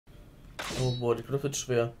Oh boah, die Griff wird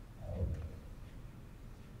schwer.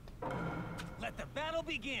 Let the battle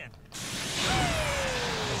begin.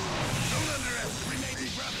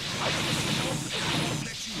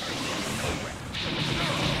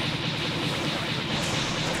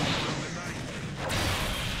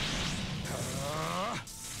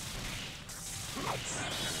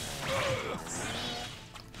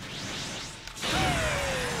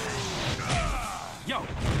 Yo.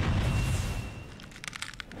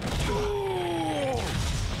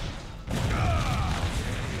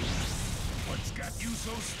 What's got you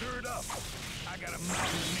so stirred up? I got a mountain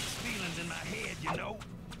of mixed feelings in my head, you know.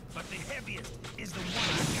 But the heaviest is the one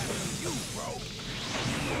I got from you, bro.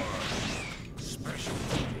 You are special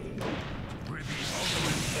to me. We're the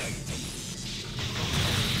ultimate tag team.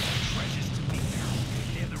 Precious to me now.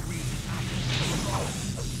 They're the reason I can be strong.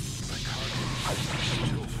 My card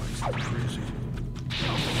still fights like crazy.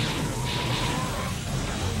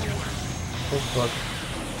 Oh fuck.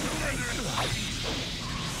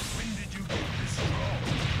 When did you get this strong?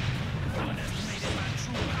 You underestimated my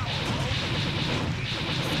true power, bro.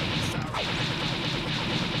 Sorry.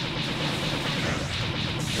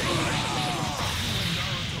 You and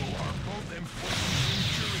Naruto are both important in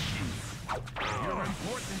Cherokee. You're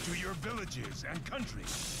important to your villages and country.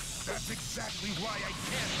 That's exactly why I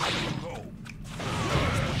can't let you go.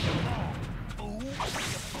 You're wrong, fool. You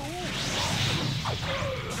fool.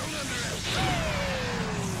 Don't underestimate.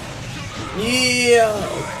 Ja,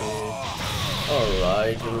 okay.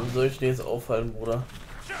 Alright, wie soll ich den jetzt aufhalten, Bruder?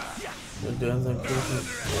 Wenn der in seinem Kirchen.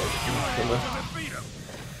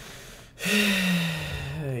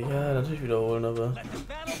 Ja, natürlich wiederholen, aber. Let the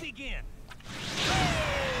battle begin.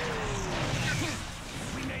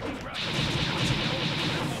 We may be brothers.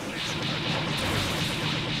 I won't let you hurt me.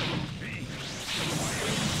 B, why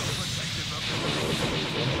are you so protective of the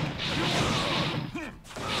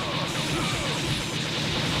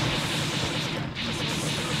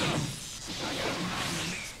I got a mountain of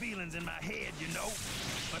mixed feelings in my head, you know.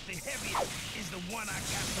 But the heaviest is the one I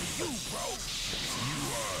got for you, bro. You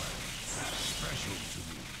are special to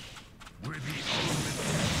me. We're the ultimate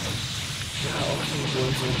tag. Ja, auch so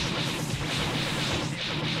wollen sie.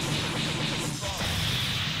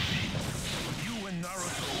 You and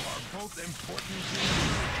Naruto are both important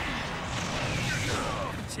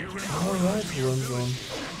Alright, Hurensohn.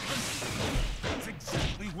 That's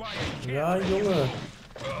exactly why I can't. Ja, Junge.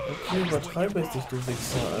 Okay, übertreibe es dich, du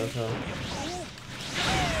Wichser, Alter.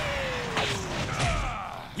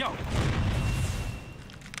 Yo.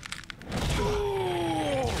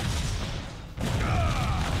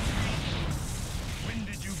 When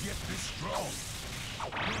did you get this strong?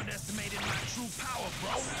 You underestimated my true power,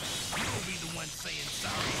 bro. You'll be the one saying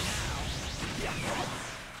sorry now.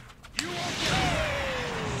 You okay?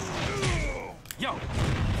 Yo.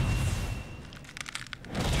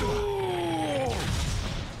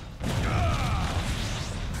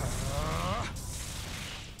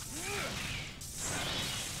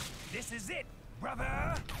 This is it,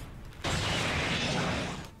 brother.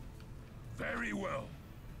 Very well.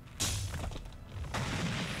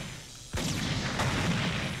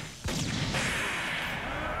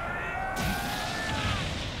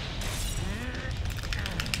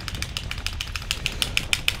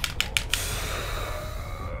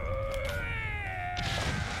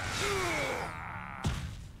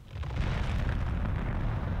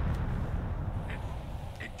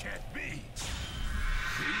 It can't be.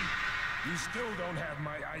 See? You still don't have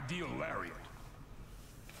my ideal lariat.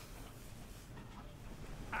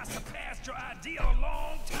 I surpassed your ideal a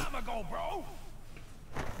long time ago, bro.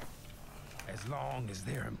 As long as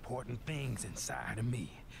there are important things inside of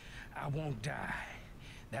me, I won't die.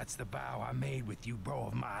 That's the vow I made with you, bro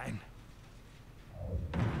of mine.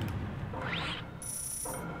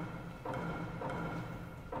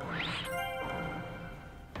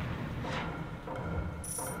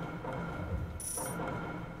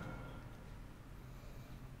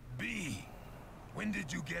 B, when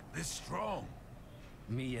did you get this strong?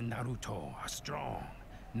 Me and Naruto are strong,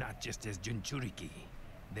 not just as Jinchuriki.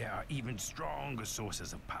 There are even stronger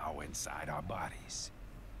sources of power inside our bodies.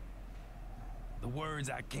 The words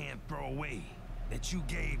I can't throw away that you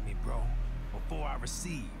gave me, bro, before I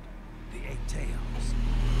received the 8 tails.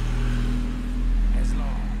 As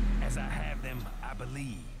long as I have them, I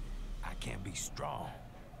believe I can be strong.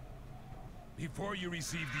 Before you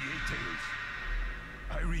received the 8 tails,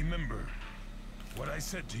 I remember what I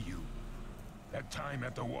said to you that time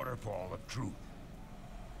at the waterfall of truth.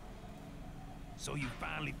 So you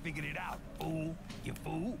finally figured it out, fool. You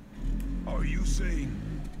fool? Are you saying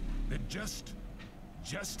that just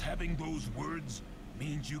having those words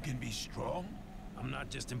means you can be strong? I'm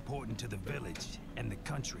not just important to the village and the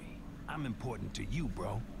country. I'm important to you,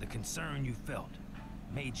 bro. The concern you felt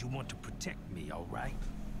made you want to protect me, all right?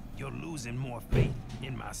 You're losing more faith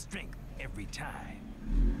in my strength every time.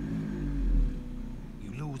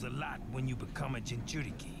 You lose a lot when you become a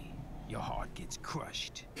Jinchuriki. Your heart gets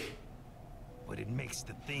crushed. But it makes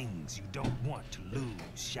the things you don't want to lose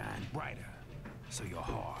shine brighter, so your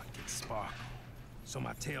heart can sparkle. So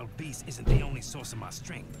my tailed beast isn't the only source of my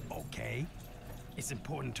strength, okay? It's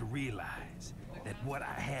important to realize that what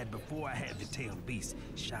I had before I had the tailed beast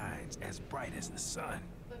shines as bright as the sun.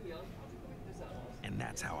 And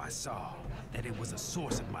that's how I saw that it was a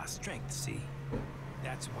source of my strength, see?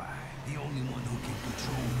 That's why the only one who can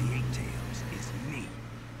control the Eight Tails is me.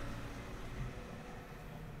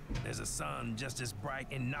 There's a sun just as bright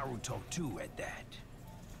in Naruto too at that.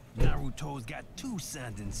 Naruto's got 2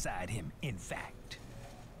 suns inside him, in fact.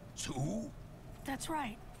 2? That's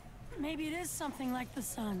right. Maybe it is something like the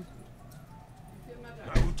sun.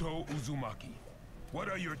 Naruto Uzumaki, what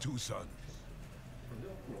are your 2 sons?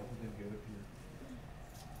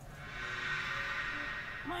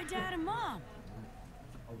 My dad and mom.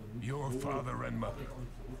 Your father and mother,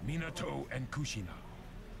 Minato and Kushina.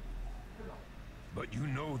 But you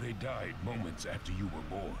know they died moments after you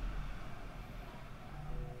were born.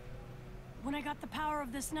 When I got the power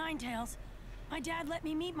of this Ninetales, my dad let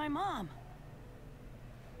me meet my mom.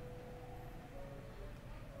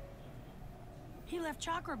 He left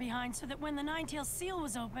chakra behind so that when the Ninetales seal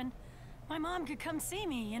was opened, my mom could come see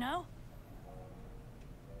me, you know?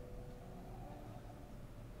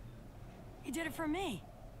 He did it for me.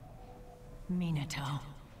 Minato.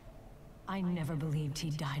 I never believed he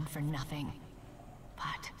died for nothing.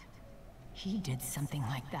 But he did something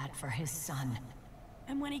like that for his son.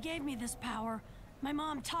 And when he gave me this power, my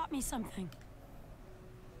mom taught me something.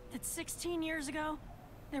 That 16 years ago,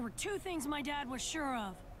 there were 2 things my dad was sure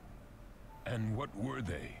of. And what were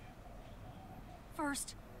they?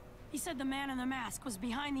 First, he said the man in the mask was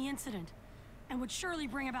behind the incident and would surely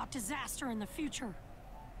bring about disaster in the future.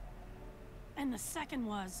 And the second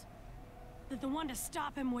was that the one to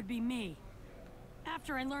stop him would be me.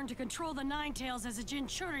 After I learned to control the Ninetales as a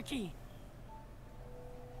Jinchuriki.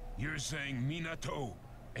 You're saying Minato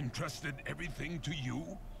entrusted everything to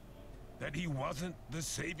you? That he wasn't the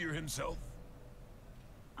savior himself?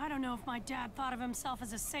 I don't know if my dad thought of himself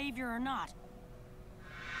as a savior or not.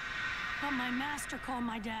 But my master called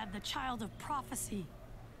my dad the child of prophecy.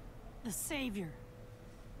 The savior.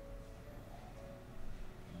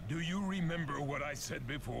 Do you remember what I said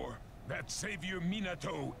before? That Savior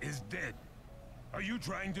Minato is dead. Are you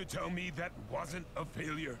trying to tell me that wasn't a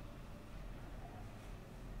failure?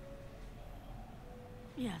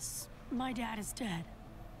 Yes, my dad is dead.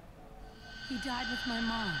 He died with my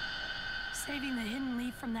mom, saving the hidden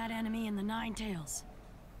leaf from that enemy in the Ninetales.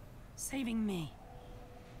 Saving me.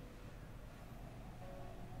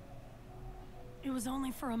 It was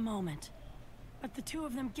only for a moment, but the 2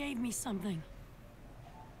 of them gave me something.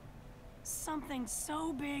 Something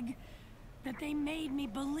so big that they made me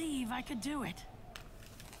believe I could do it.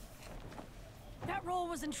 That role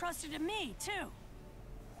was entrusted to me, too.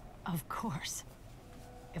 Of course.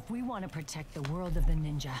 If we want to protect the world of the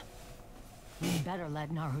ninja, we better let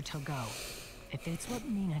Naruto go. If it's what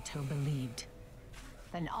Minato believed,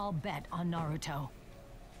 then I'll bet on Naruto.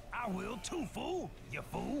 I will too, fool! You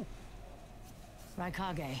fool!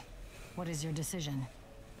 Raikage, what is your decision?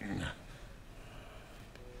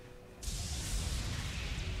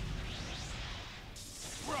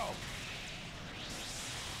 Bro!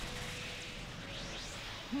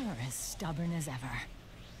 You're as stubborn as ever.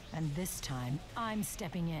 And this time, I'm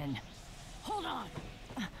stepping in. Hold on!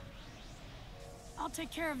 I'll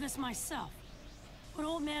take care of this myself. What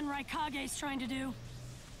old man Raikage's trying to do,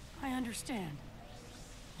 I understand.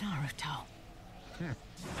 Naruto.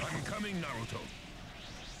 I'm coming, Naruto.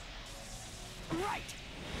 Right!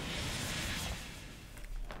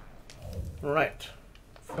 Right.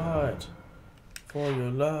 Fight for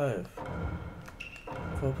your life.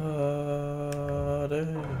 For party.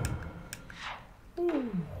 Ooh.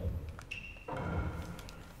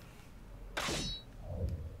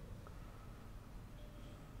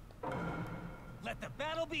 Let the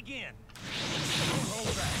battle begin. Don't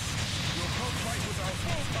hold back. You'll go fight with our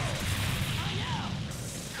full power. I know!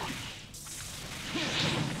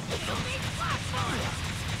 You'll need platform!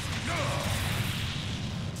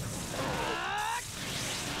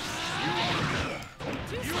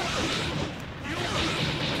 Too slow!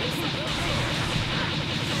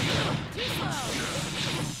 Too slow!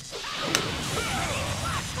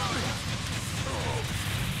 Platform!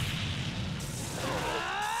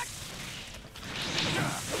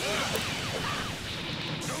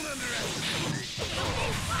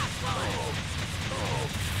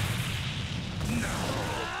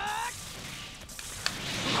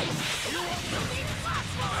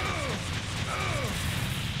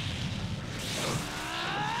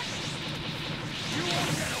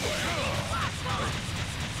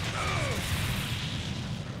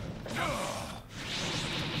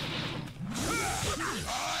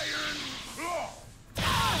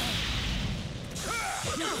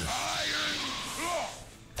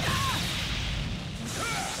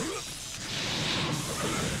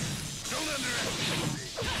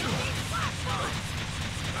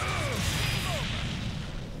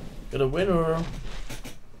 the winner.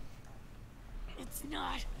 It's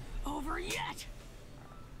not over yet.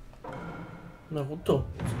 Naruto.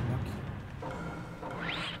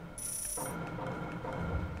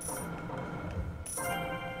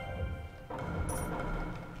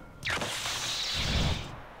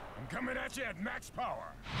 I'm coming at you at max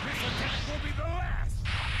power. This attack will be the last.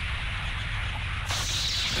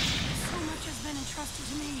 So much has been entrusted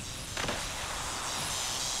to me.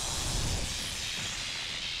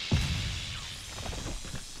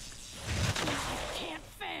 I can't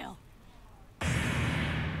fail.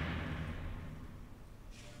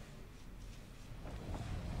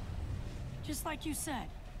 Just like you said,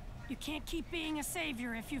 you can't keep being a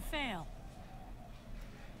savior if you fail.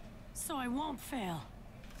 So I won't fail.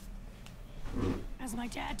 As my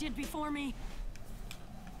dad did before me.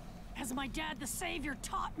 As my dad the savior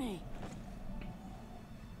taught me.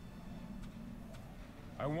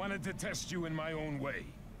 I wanted to test you in my own way,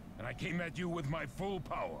 and I came at you with my full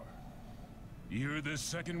power. You're the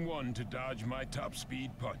second one to dodge my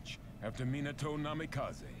top-speed punch after Minato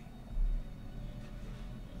Namikaze.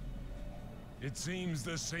 It seems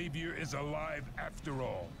the savior is alive after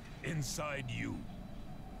all, inside you.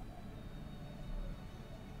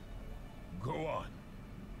 Go on.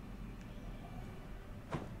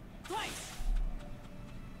 Right.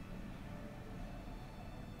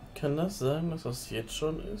 Kann das sein, dass das jetzt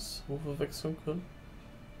schon ist, wo wir wechseln können?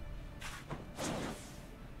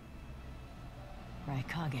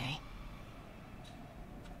 Raikage.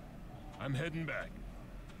 I'm heading back.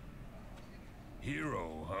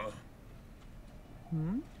 Hero, huh?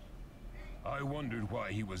 I wondered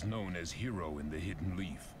why he was known as Hero in the Hidden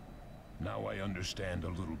Leaf. Now I understand a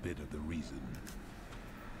little bit of the reason.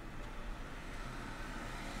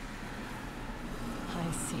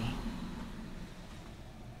 I see.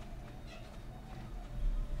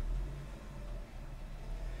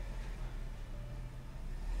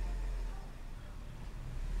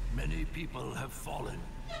 Many people have fallen.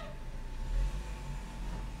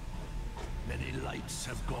 Many lights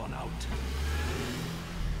have gone out.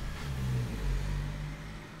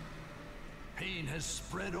 Pain has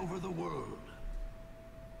spread over the world.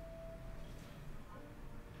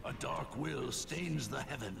 A dark will stains the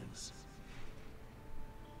heavens.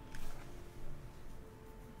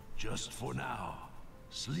 Just for now,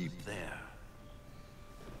 sleep there.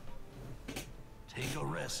 Take a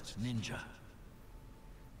rest, ninja.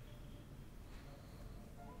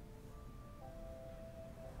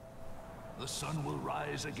 The sun will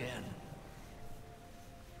rise again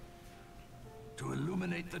to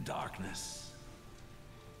illuminate the darkness.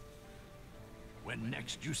 When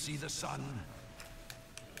next you see the sun,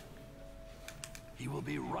 he will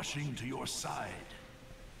be rushing to your side.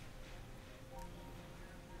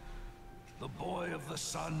 The boy of the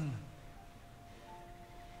sun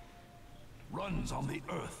runs on the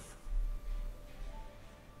earth.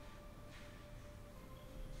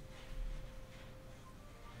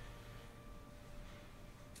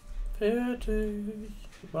 Fertig.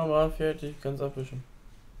 Mama, fertig. Ganz abwischen.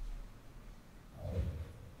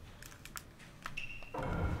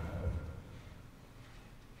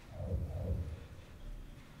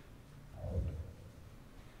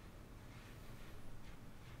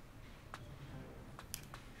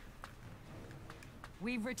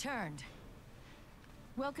 We've returned.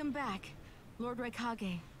 Welcome back, Lord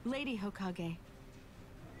Raikage, Lady Hokage.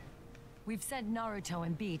 We've sent Naruto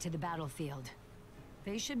and Bee to the battlefield.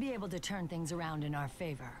 They should be able to turn things around in our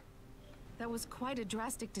favor. That was quite a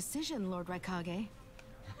drastic decision, Lord Raikage.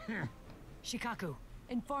 Shikaku,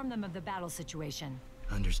 inform them of the battle situation.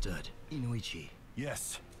 Understood. Inuichi.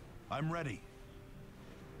 Yes, I'm ready.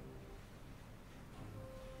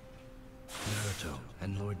 Naruto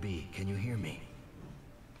and Lord B, can you hear me?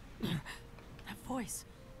 That voice.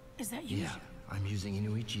 Is that you? Yeah, I'm using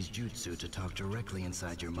Inuichi's jutsu to talk directly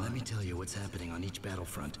inside your mind. Let me tell you what's happening on each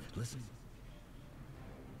battlefront. Listen.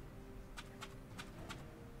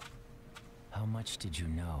 How much did you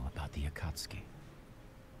know about the Akatsuki?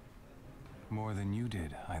 More than you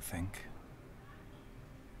did, I think.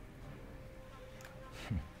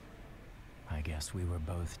 I guess we were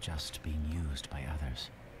both just being used by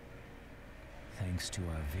others. Thanks to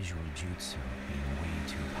our visual jutsu being way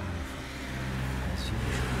too powerful. As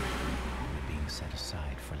usual, we're being set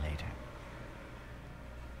aside for later.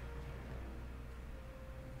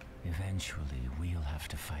 Eventually, we'll have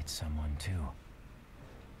to fight someone too.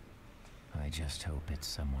 I just hope it's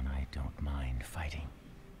someone I don't mind fighting.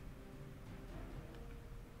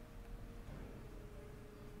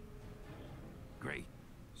 Great.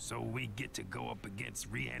 So we get to go up against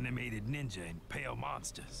reanimated ninja and pale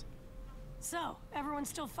monsters. So, everyone's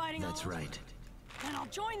still fighting? That's right. Then I'll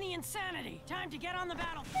join the insanity. Time to get on the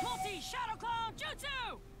battle. Multi-Shadow Claw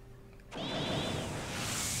Jutsu!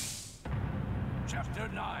 Chapter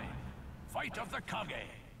 9. Fight of the Kage.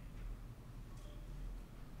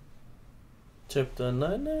 Chapter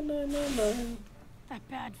 9. That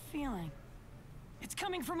bad feeling. It's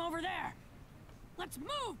coming from over there. Let's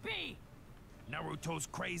move, B! Naruto's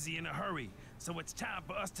crazy in a hurry, so it's time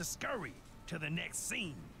for us to scurry to the next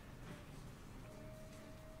scene.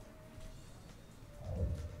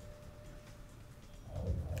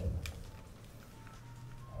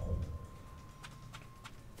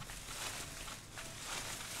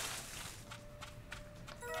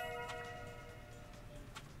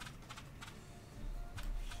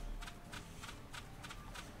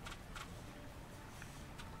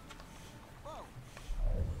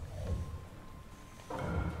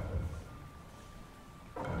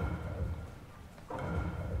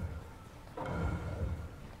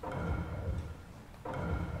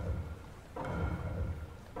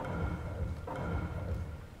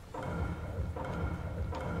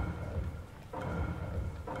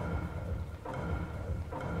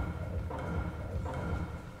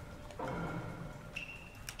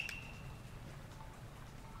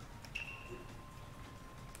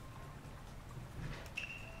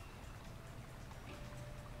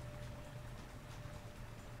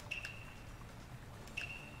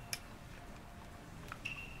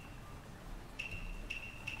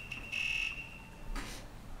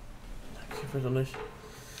 Ich weiß auch nicht.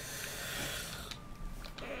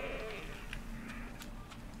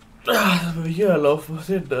 Wenn wir hier laufen, was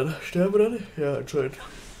denn dann? Sterben wir dann? Ja, anscheinend.